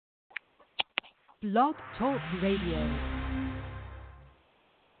Blog Talk Radio.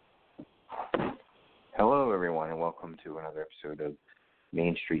 Hello, everyone, and welcome to another episode of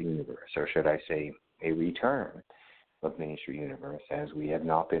Main Street Universe, or should I say, a return of Main Street Universe, as we have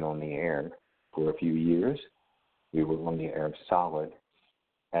not been on the air for a few years. We were on the air solid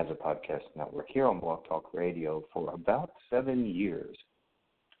as a podcast network here on Blog Talk Radio for about 7 years.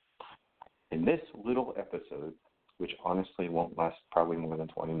 In this little episode, which honestly won't last probably more than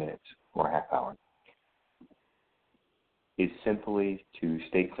 20 minutes or a half hour, is simply to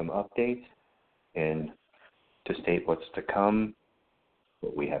state some updates and to state what's to come,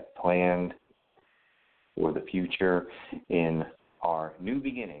 what we have planned for the future in our new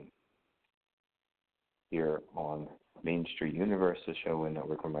beginning here on Main Street Universe, the show and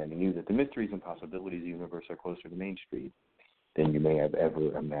network reminding you that the mysteries and possibilities of the universe are closer to Main Street than you may have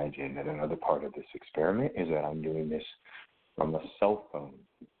ever imagined. And another part of this experiment is that I'm doing this from a cell phone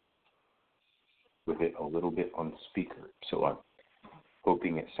with it a little bit on speaker. So I'm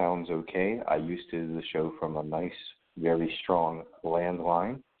hoping it sounds okay. I used to do the show from a nice, very strong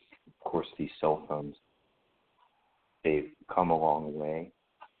landline. Of course, these cell phones, they've come a long way,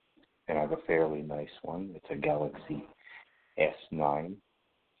 and I have a fairly nice one. It's a Galaxy S9,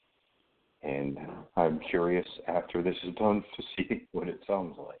 and I'm curious after this is done to see what it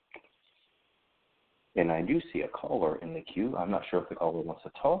sounds like. And I do see a caller in the queue. I'm not sure if the caller wants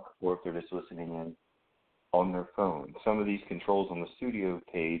to talk or if they're just listening in on their phone. Some of these controls on the studio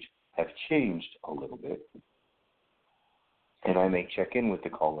page have changed a little bit, and I may check in with the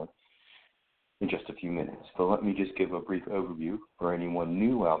caller in just a few minutes. But let me just give a brief overview for anyone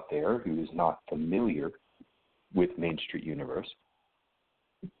new out there who is not familiar with Main Street Universe.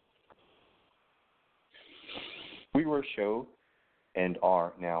 We were a show and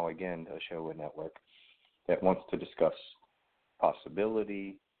are now again a show and network that wants to discuss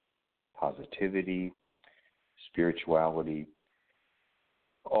possibility, positivity, spirituality,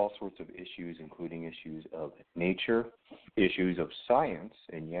 all sorts of issues, including issues of nature, issues of science,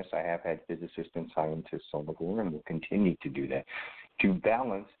 and yes, I have had physicists and scientists on the board and will continue to do that, to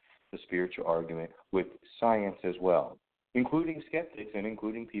balance the spiritual argument with science as well, including skeptics and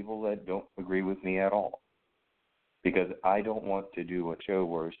including people that don't agree with me at all. Because I don't want to do a show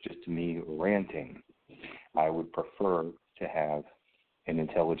where it's just me ranting. I would prefer to have an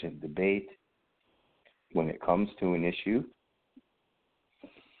intelligent debate when it comes to an issue.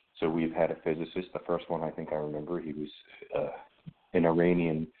 So we've had a physicist, the first one I think I remember, he was an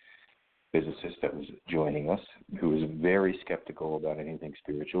Iranian physicist that was joining us, who was very skeptical about anything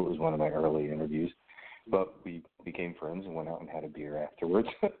spiritual. It was one of my early interviews. But we became friends and went out and had a beer afterwards.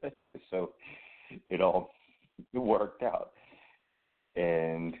 So it all worked out.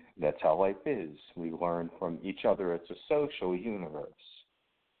 And that's how life is. We learn from each other. It's a social universe.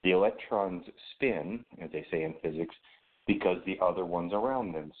 The electrons spin, as they say in physics, because the other ones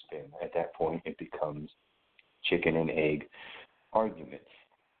around them spin. At that point, it becomes chicken and egg argument,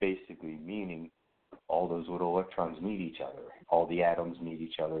 basically meaning all those little electrons meet each other. All the atoms meet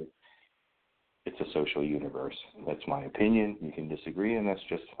each other. It's a social universe. That's my opinion. You can disagree, and that's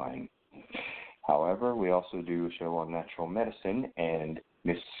just fine. However, we also do a show on natural medicine, and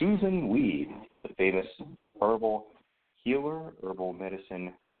Miss Susan Weed, the famous herbal healer, herbal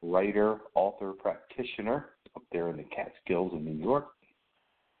medicine writer, author, practitioner up there in the Catskills in New York,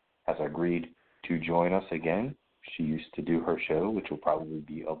 has agreed to join us again. She used to do her show, which will probably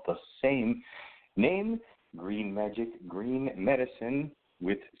be of the same name, Green Magic, Green Medicine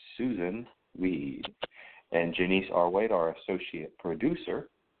with Susan Weed. And Janice R. White, our associate producer,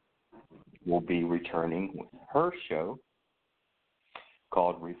 will be returning with her show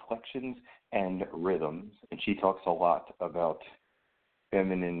called Reflections and Rhythms, and she talks a lot about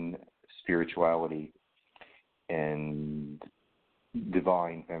feminine spirituality and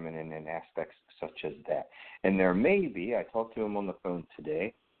divine feminine and aspects such as that. And there may be, I talked to him on the phone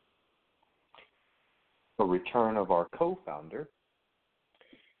today, a return of our co-founder,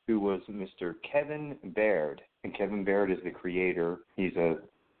 who was Mr. Kevin Baird. And Kevin Baird is the creator. He's a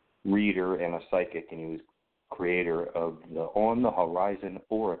reader and a psychic, and he was creator of the On the Horizon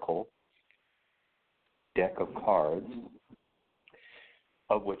Oracle deck of cards,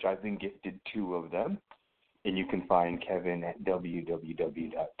 of which I've been gifted 2 of them. And you can find Kevin at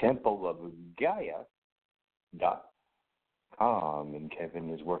www.templeofgaia.com. And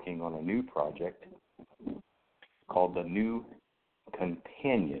Kevin is working on a new project called The New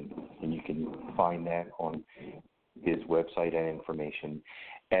Companion. And you can find that on his website and information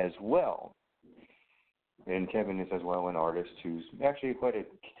as well. And Kevin is as well an artist who's actually quite a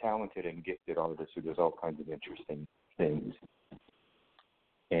talented and gifted artist who does all kinds of interesting things.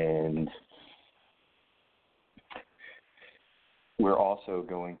 And we're also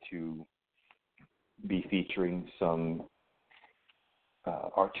going to be featuring some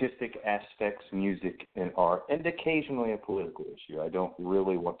artistic aspects, music and art, and occasionally a political issue. I don't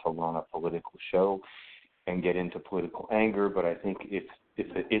really want to run a political show and get into political anger, but I think if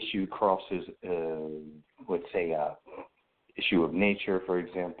the issue crosses, let's say, issue of nature, for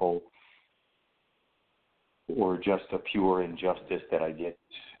example, or just a pure injustice that I get.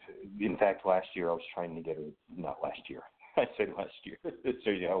 In fact, last year I was trying to get not last year. I said last year. It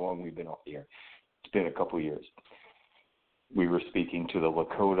shows you how long we've been off the air. It's been a couple of years. We were speaking to the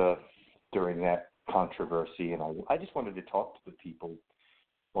Lakota during that controversy, and I just wanted to talk to the people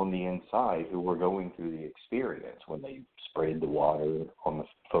on the inside who were going through the experience when they sprayed the water on the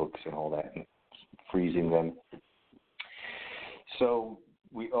folks and all that, and freezing them. So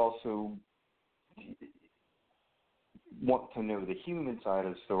we also want to know the human side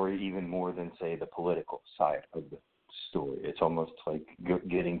of the story even more than, say, the political side of the story. It's almost like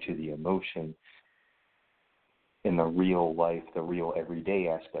getting to the emotion in the real life, the real everyday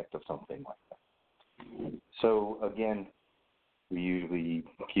aspect of something like that. So, again, we usually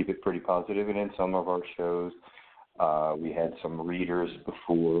keep it pretty positive, and in some of our shows, we had some readers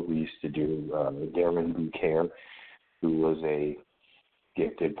before. We used to do Darren Bouquet, who was a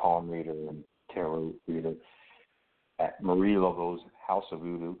gifted palm reader and tarot reader at Marie Laveau's House of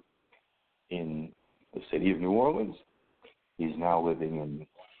Voodoo in the city of New Orleans. He's now living in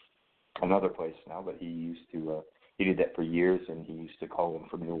another place now, but he used to, he did that for years, and he used to call in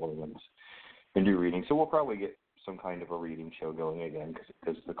from New Orleans and do readings. So we'll probably get some kind of a reading show going again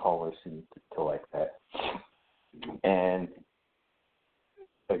because the callers seem to like that. And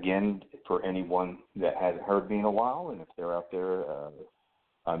again, for anyone that hasn't heard me in a while, and if they're out there,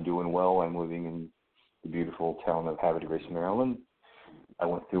 I'm doing well. I'm living in the beautiful town of Havre de Grace, Maryland. I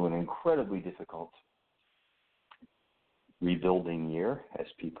went through an incredibly difficult rebuilding year, as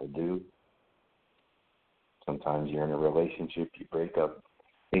people do. Sometimes you're in a relationship, you break up,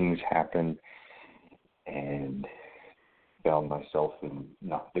 things happen, and found myself in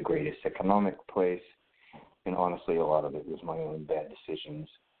not the greatest economic place. And honestly, a lot of it was my own bad decisions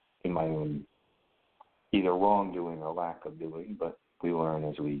in my own either wrongdoing or lack of doing, but we learn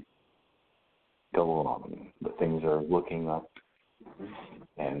as we go along. But things are looking up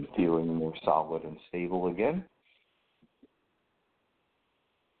and feeling more solid and stable again,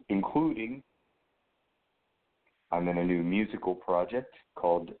 including I'm in a new musical project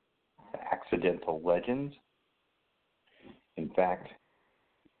called Accidental Legends. In fact,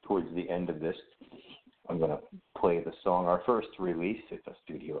 towards the end of this, I'm going to play the song, our first release. It's a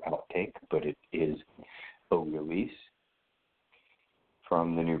studio outtake, but it is a release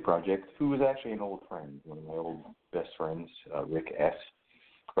from the new project, who was actually an old friend, one of my old best friends, Rick S.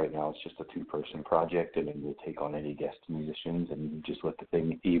 Right now it's just a two-person project, and then we'll take on any guest musicians and just let the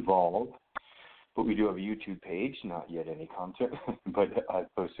thing evolve. But we do have a YouTube page, not yet any content, but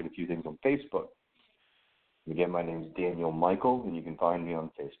I've posted a few things on Facebook. Again, my name is Daniel Michael, and you can find me on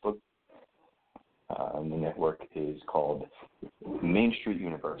Facebook. The network is called Main Street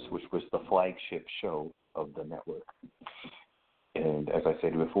Universe, which was the flagship show of the network. And as I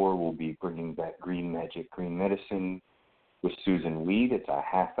said before, we'll be bringing back Green Magic, Green Medicine with Susan Weed. It's a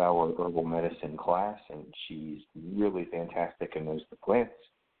half-hour herbal medicine class, and she's really fantastic and knows the plants.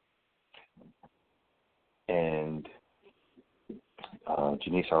 And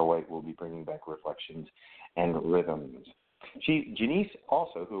Janice R. White will be bringing back Reflections and Rhythms. Janice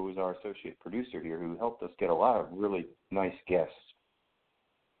also, who was our associate producer here, who helped us get a lot of really nice guests,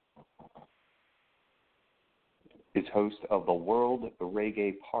 is host of the World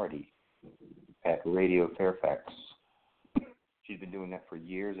Reggae Party at Radio Fairfax. She's been doing that for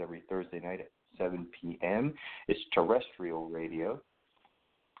years, every Thursday night at 7 p.m. It's terrestrial radio,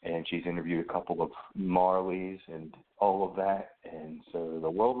 and she's interviewed a couple of Marleys and all of that, and so the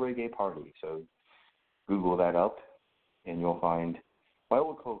World Reggae Party. So Google that up, and you'll find my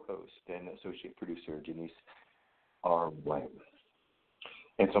old co-host and associate producer, Janice R. White.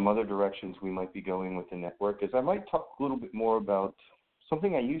 And some other directions we might be going with the network is I might talk a little bit more about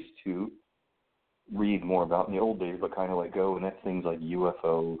something I used to read more about in the old days, but kind of let go, and that's things like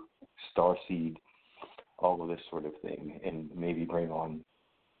UFO, starseed, all of this sort of thing, and maybe bring on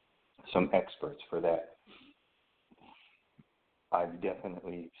some experts for that. I've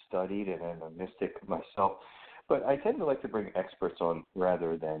definitely studied, and I'm a mystic myself, but I tend to like to bring experts on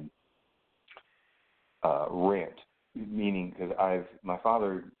rather than rant, meaning because my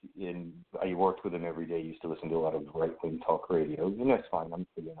father, I worked with him every day, used to listen to a lot of right-wing talk radio, and that's fine.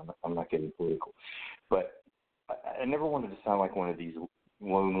 I'm not getting political. But I never wanted to sound like one of these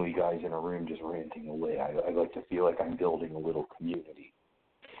lonely guys in a room just ranting away. I like to feel like I'm building a little community.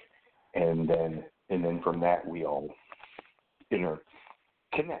 And then from that we all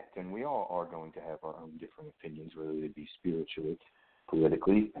interconnect, and we all are going to have our own different opinions, whether they be spiritually,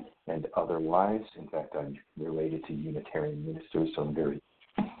 politically, and otherwise. In fact, I'm related to Unitarian ministers, so I'm very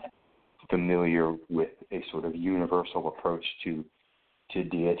familiar with a sort of universal approach to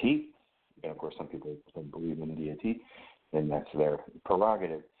deity. And of course, some people don't believe in deity, and that's their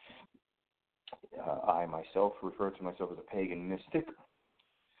prerogative. I myself refer to myself as a pagan mystic.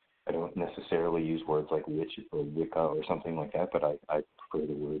 I don't necessarily use words like witch or Wicca or something like that, but I prefer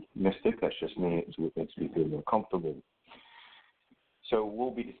the word mystic. That's just me. It's what makes me feel more comfortable. So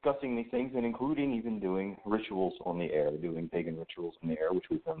we'll be discussing these things, and including even doing rituals on the air, doing pagan rituals on the air, which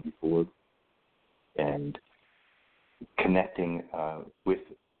we've done before, and connecting with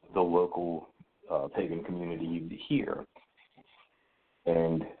the local pagan community here.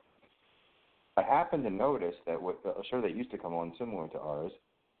 And I happened to notice that a show that used to come on similar to ours,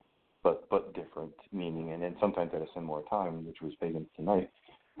 but different meaning, and then sometimes at a similar time, which was Pagans Tonight.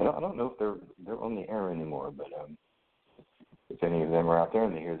 I don't know if they're on the air anymore, but if any of them are out there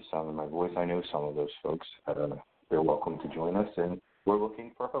and they hear the sound of my voice, I know some of those folks. They're welcome to join us, and we're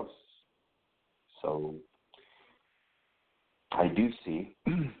looking for hosts. So I do see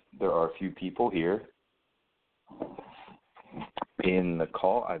there are a few people here in the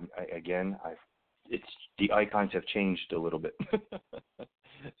call. It's the icons have changed a little bit.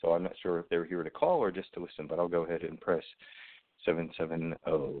 So I'm not sure if they're here to call or just to listen, but I'll go ahead and press 770.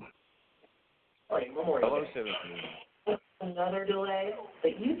 All right, one more. Hello, 770. Another delay,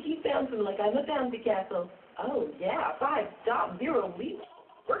 but you keep bouncing like I'm a bounty castle. Oh, yeah, 5.0 weeks.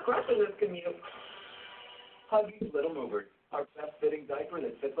 We're crushing this commute. Huggies Little Movers, our best-fitting diaper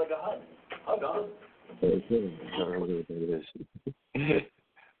that fits like a hug. Hug on.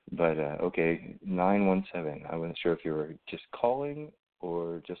 But, okay, 917. I wasn't sure if you were just calling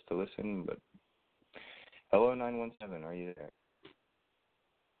or just to listen, but hello, 917, are you there?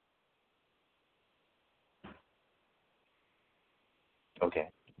 Okay,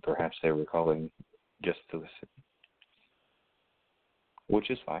 perhaps they were calling just to listen, which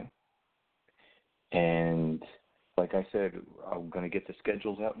is fine. And like I said, I'm going to get the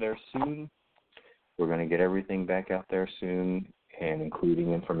schedules out there soon. We're going to get everything back out there soon, and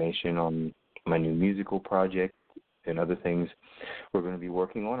including information on my new musical project and other things we're going to be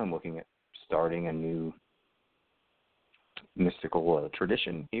working on. I'm looking at starting a new mystical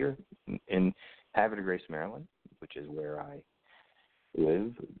tradition here in Havre de Grace, Maryland, which is where I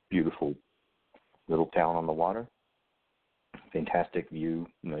live. Beautiful little town on the water. Fantastic view,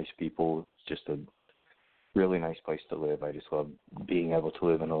 nice people. It's just a really nice place to live. I just love being able to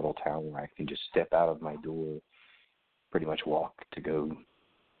live in a little town where I can just step out of my door, pretty much walk to go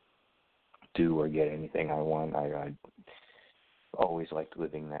do or get anything I want. I always liked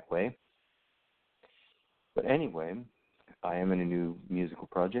living that way. But anyway, I am in a new musical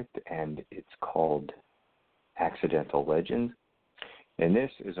project, and it's called Accidental Legends. And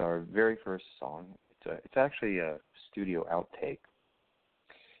this is our very first song. It's actually a studio outtake,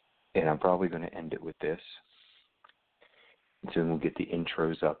 and I'm probably going to end it with this. And soon we'll get the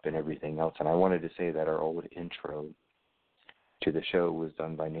intros up and everything else. And I wanted to say that our old intro to the show was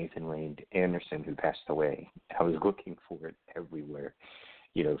done by Nathan Rain Anderson, who passed away. I was looking for it everywhere,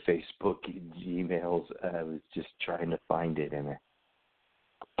 Facebook, emails. I was just trying to find it, and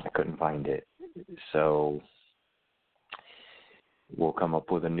I couldn't find it. So we'll come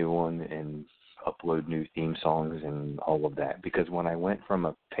up with a new one and upload new theme songs and all of that. Because when I went from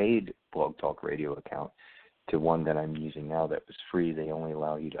a paid Blog Talk Radio account to one that I'm using now that was free, they only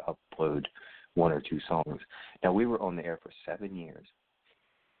allow you to upload 1 or 2 songs. Now, we were on the air for 7 years,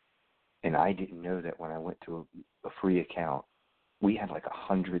 and I didn't know that when I went to a free account, we had like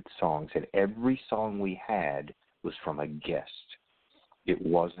 100 songs, and every song we had was from a guest. It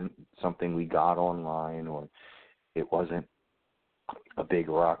wasn't something we got online, or it wasn't a big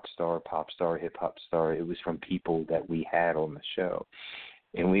rock star, pop star, hip-hop star. It was from people that we had on the show,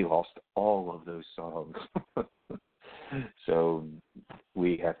 and we lost all of those songs. So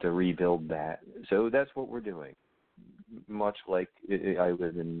we have to rebuild that. So that's what we're doing. Much like I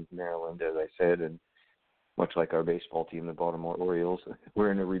live in Maryland, as I said, and much like our baseball team, the Baltimore Orioles,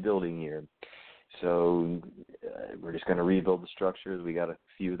 we're in a rebuilding year. So we're just going to rebuild the structures. We got a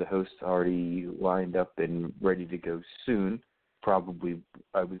few of the hosts already lined up and ready to go soon, probably,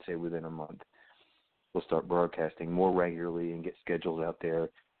 I would say, within a month. We'll start broadcasting more regularly and get schedules out there,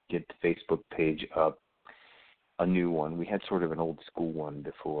 get the Facebook page up. A new one. We had sort of an old school one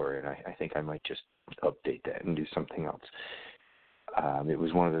before, and I think I might just update that and do something else. It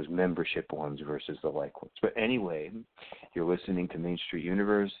was one of those membership ones versus the like ones. But anyway, you're listening to Main Street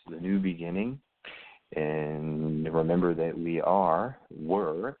Universe, The New Beginning. And remember that we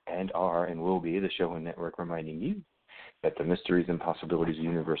were, and are, and will be the show and network reminding you that the mysteries and possibilities of the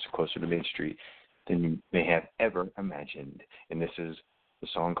universe are closer to Main Street than you may have ever imagined. And this is the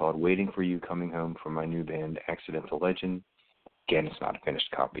song called Waiting for You, coming home from my new band, Accidental Legend. Again, it's not a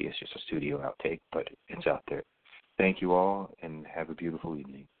finished copy. It's just a studio outtake, but it's out there. Thank you all, and have a beautiful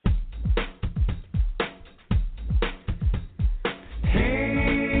evening.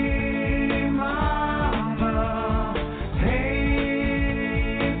 Hey, Mama.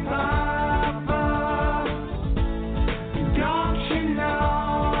 Hey, Papa. Don't you know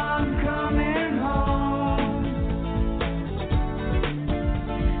I'm coming home?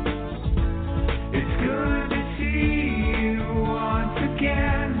 It's good to see you once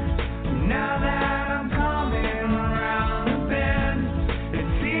again. Now that I'm coming around the bend, it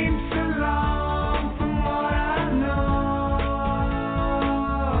seems so long from what I know.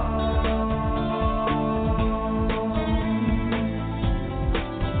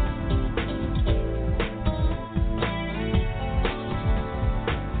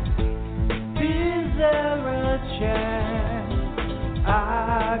 Is there a chance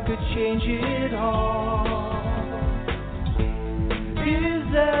I could change it all? Is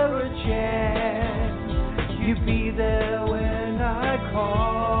there a chance you'd be there when I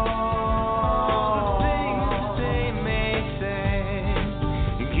call? The things they may say,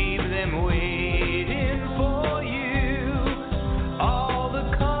 you keep them waiting for you. All the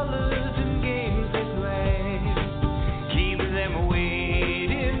colors and games they play, keep them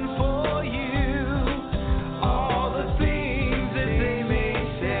waiting for you. All the things that they may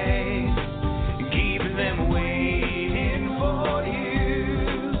say, keep them waiting for you.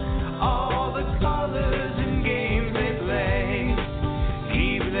 All the colors and games they play,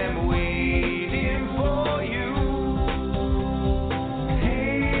 keep them waiting for you.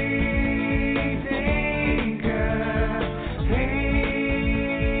 Hey, thinker,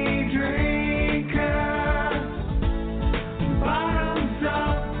 hey, drinker, bottoms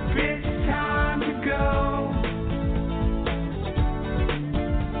up, it's time to go.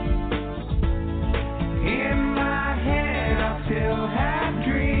 In my head, I still have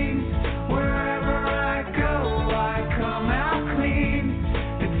dreams. Wherever I go, I come out clean.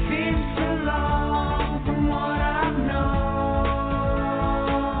 It seems so long from what I know.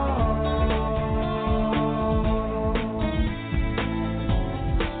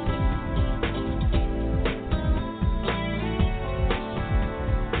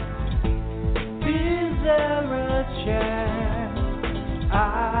 Is there a chance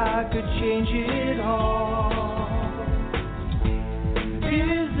I could change it all?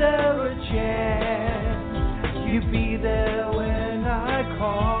 Is there a chance you'd be there when I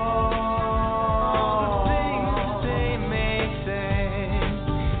call? The things they may say,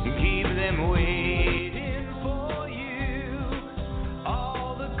 keep them waiting for you.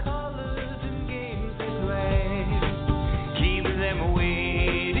 All the colors and games they play, keep them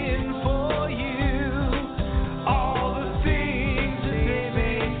waiting for you. All the things that they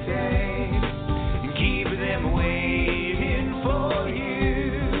may say, keep them waiting for you.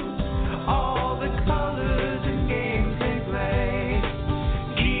 All the colors and games they play,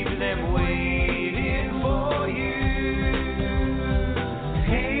 keep them waiting for you.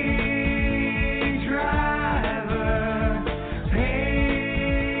 Hey, driver,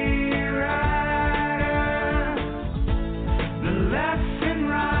 hey, rider, the lefts and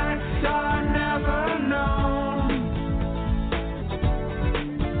rights are never known.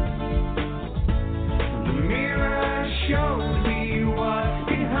 The mirror shows me what's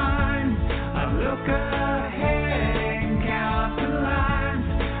behind. I look ahead and count the lines.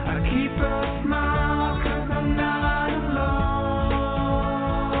 I keep a smile 'cause I'm not alone.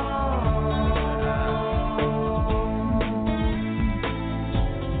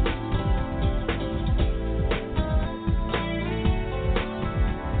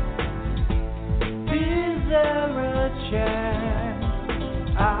 Is there a chance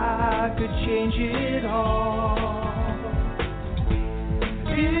I could change it all?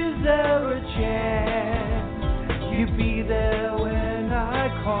 Is there a chance you'd be there when I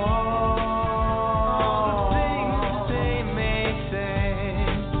call?